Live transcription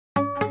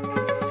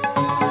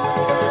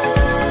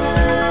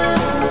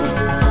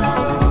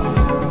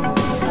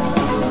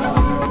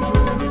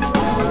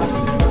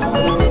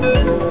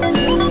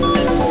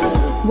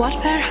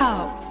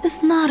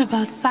is not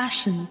about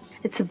fashion,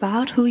 it's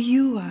about who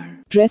you are.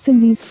 Dress in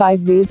these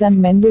 5 ways and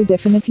men will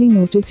definitely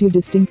notice you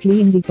distinctly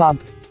in the pub.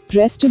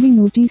 Dress to be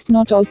noticed.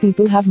 Not all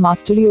people have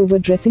mastery over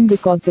dressing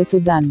because this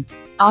is an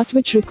art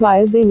which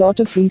requires a lot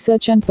of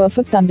research and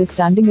perfect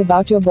understanding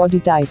about your body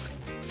type.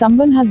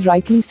 Someone has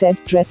rightly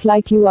said, dress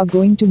like you are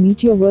going to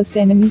meet your worst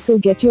enemy, so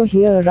get your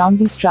hair around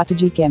the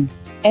strategy chem.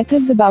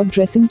 Ethics about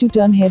dressing to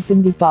turn heads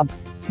in the pub.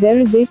 There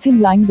is a thin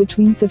line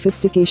between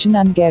sophistication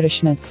and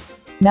garishness.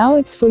 Now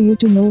it's for you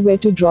to know where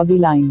to draw the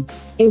line.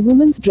 A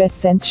woman's dress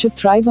sense should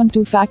thrive on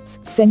 2 facts,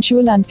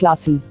 sensual and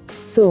classy.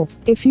 So,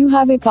 if you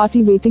have a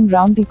party waiting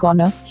round the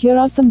corner, here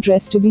are some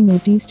dress to be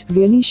noticed,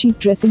 really chic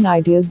dressing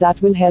ideas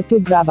that will help you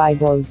grab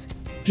eyeballs.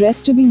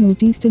 Dress to be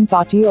noticed in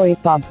party or a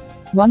pub.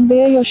 1.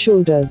 Bare your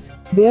shoulders.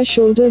 Bare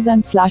shoulders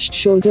and slashed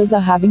shoulders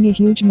are having a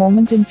huge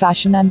moment in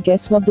fashion, and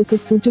guess what, this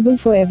is suitable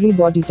for every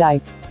body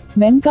type.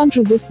 Men can't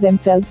resist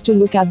themselves to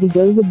look at the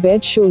girl with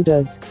bared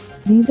shoulders.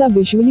 These are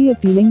visually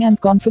appealing and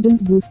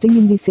confidence boosting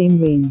in the same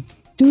vein.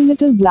 2.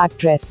 Little black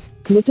dress.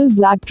 Little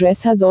black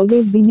dress has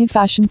always been a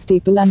fashion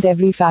staple, and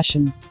every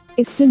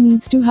fashionista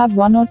needs to have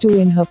 1 or 2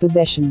 in her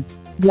possession.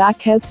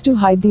 Black helps to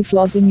hide the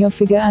flaws in your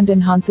figure and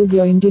enhances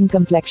your Indian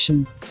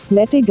complexion.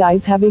 Let a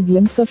guys have a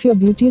glimpse of your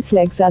beauteous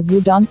legs as you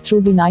dance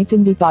through the night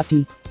in the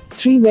party.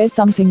 3. Wear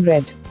something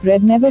red.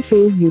 Red never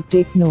fails you,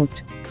 take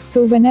note.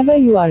 So whenever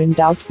you are in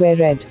doubt, wear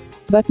red.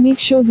 But make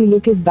sure the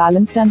look is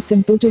balanced and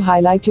simple to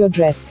highlight your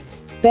dress.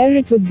 Pair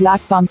it with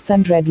black pumps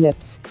and red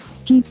lips.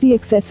 Keep the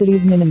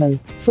accessories minimal.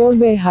 4.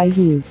 Wear high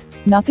heels.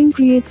 Nothing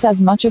creates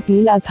as much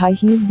appeal as high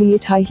heels, be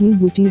it high heel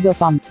booties or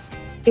pumps.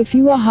 If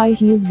you are high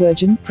heels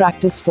virgin,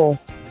 practice 4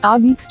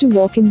 weeks to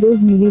walk in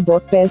those newly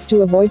bought pairs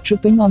to avoid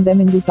tripping on them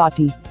in the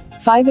party.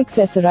 5.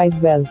 Accessorize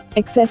well.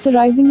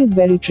 Accessorizing is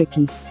very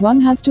tricky. One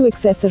has to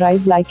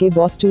accessorize like a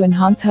boss to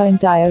enhance her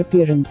entire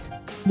appearance.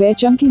 Wear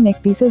chunky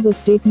neck pieces or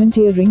statement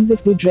earrings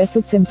if the dress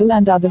is simple,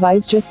 and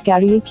otherwise just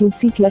carry a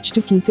cutesy clutch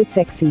to keep it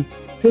sexy.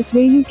 This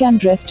way you can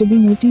dress to be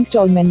noticed.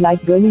 All men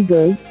like girly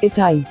girls. It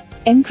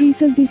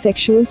increases the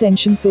sexual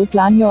tension, so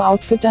plan your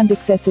outfit and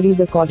accessories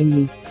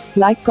accordingly.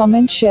 Like,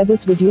 comment, share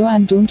this video,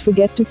 and don't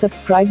forget to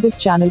subscribe this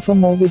channel for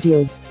more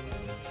videos.